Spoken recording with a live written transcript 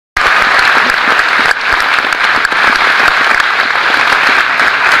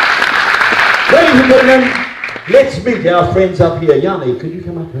Ladies and gentlemen, let's meet our friends up here. Yanni, could you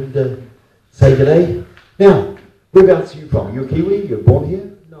come up and say g'day? Now, whereabouts are you from? You're Kiwi? You're born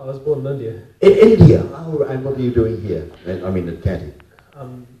here? No, I was born in India. In India? Oh, and what are you doing here? I mean, at Canty.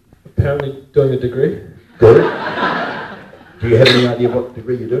 Apparently doing a degree. Good. Do you have any idea what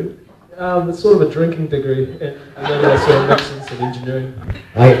degree you're doing? It's sort of a drinking degree, and then I sort of mixes of engineering.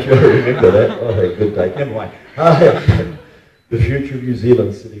 I sure remember that. Oh, good day. Never mind. The future of New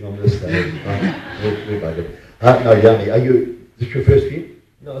Zealand sitting on this stage. We're buggered. No, Yanni, is this your first year?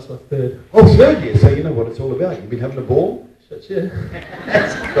 No, it's my third. Oh, third year, so you know what it's all about. You've been having a ball? Shit, yeah.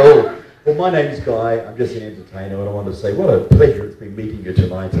 That's cool. Well, my name's Guy. I'm just an entertainer, and I want to say what a pleasure it's been meeting you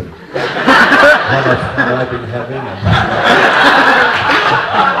tonight, and how much fun I've been having.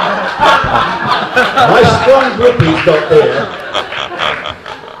 My strong grip he's got there.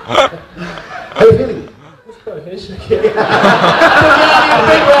 How are you feeling? It's quite a handshake, yeah. A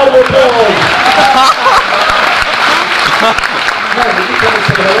big round of applause. Hi, did you come and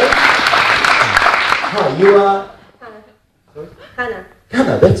say hello? Hi, you are? Kana.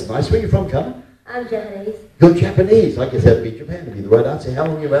 Kana, that's nice. Where are you from, Kana? I'm Japanese. You're Japanese. I guess that'd be Japan to be the right answer. How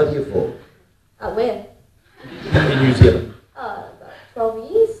long are you out here for? Where? In New Zealand. About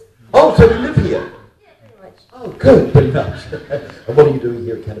 12 years. Oh, so you live here? Yeah, pretty much. Oh, good, pretty much. And what are you doing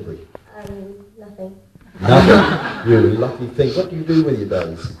here at Canterbury? Nothing. Nothing? You lucky thing. What do you do with your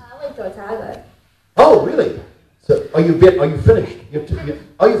days? I went to Otago. Oh, really? So, are you finished?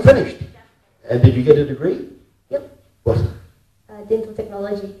 Are you finished? And did you get a degree? Yep. What? Dental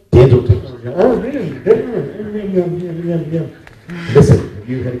technology. Dental technology. Oh, really? Listen, have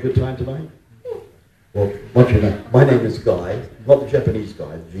you had a good time tonight? Yeah. Well, what's your name? My name is Guy, not the Japanese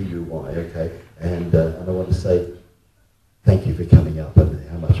Guy, G-U-Y, okay? And I want to say thank you for coming up and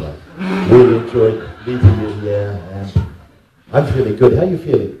how much I really enjoyed meeting you here. And I'm feeling good. How are you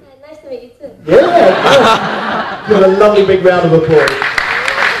feeling? Nice to meet you too. Yeah! Give it a lovely big round of applause.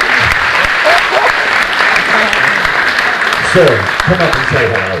 Sir, come up and say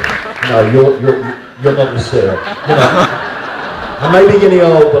hello. No, you're not a sir. You know, I may be getting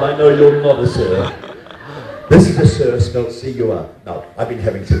old, but I know you're not a sir. This is a sir spelled C-U-R. No, I've been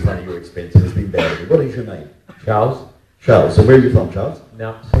having some fun at your expense. It's been bad. What is your name? Charles. Charles. So where are you from, Charles?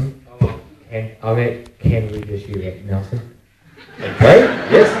 Nelson. I'm at Canterbury this year at Nelson. Okay,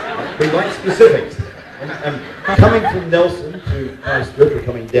 yes. We like specifics. And coming from Nelson to Christchurch, or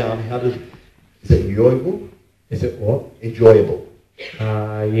coming down, is it enjoyable? Is it what? Enjoyable.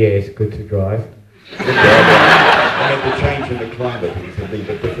 Yeah, it's good to drive. I mean, the change in the climate is a little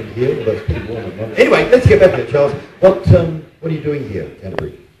bit different here, although it's pretty warm. Anyway, let's get back to it, Charles. What are you doing here at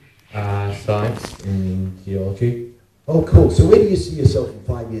Canterbury? Science and geology. Oh, cool. So where do you see yourself in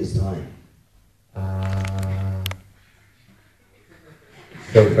 5 years' time?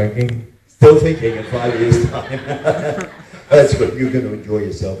 Still thinking. Still thinking in 5 years' time. That's good. You're going to enjoy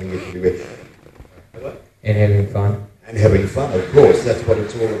yourself and get to do it. And having fun. And having fun, of course. That's what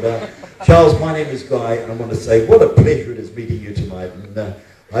it's all about. Charles, my name is Guy, and I want to say what a pleasure it is meeting you tonight. And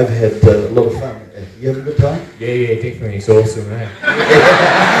I've had a lot of fun. You having a good time? Yeah, definitely. It's awesome, eh?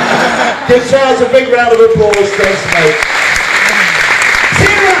 Give Charles a big round of applause. Thanks, mate.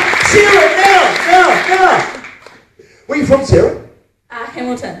 Sarah, now. Where are you from, Sarah?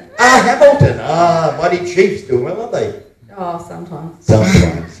 Hamilton. Hamilton. Mighty Chiefs do well, aren't they? Oh, sometimes.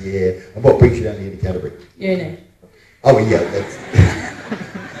 Sometimes, yeah. And what brings you down here to Canterbury? Uni. Oh, yeah, that's...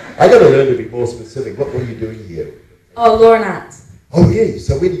 I got to learn to be more specific. What are you doing here? Oh, law and arts. Oh, yeah.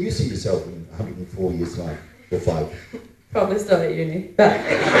 So where do you see yourself in 104 years' time? Or 5? Probably still at uni, but...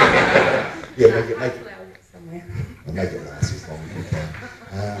 Yeah, make it somewhere. I'll make it last as long as you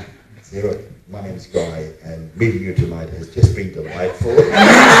can. Sarah, my name's Guy, and meeting you tonight has just been delightful.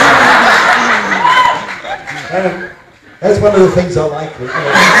 That's one of the things I like.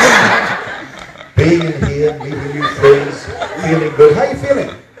 Being in here, meeting new friends, feeling good. How are you feeling?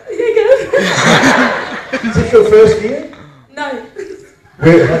 Yeah, good. Is this your first year? No.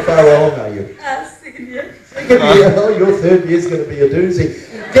 How far along are you? Second year. Second year? Oh, your third year's going to be a doozy.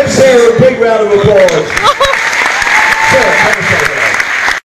 Give Sarah a big round of applause. Sarah, come and say hello.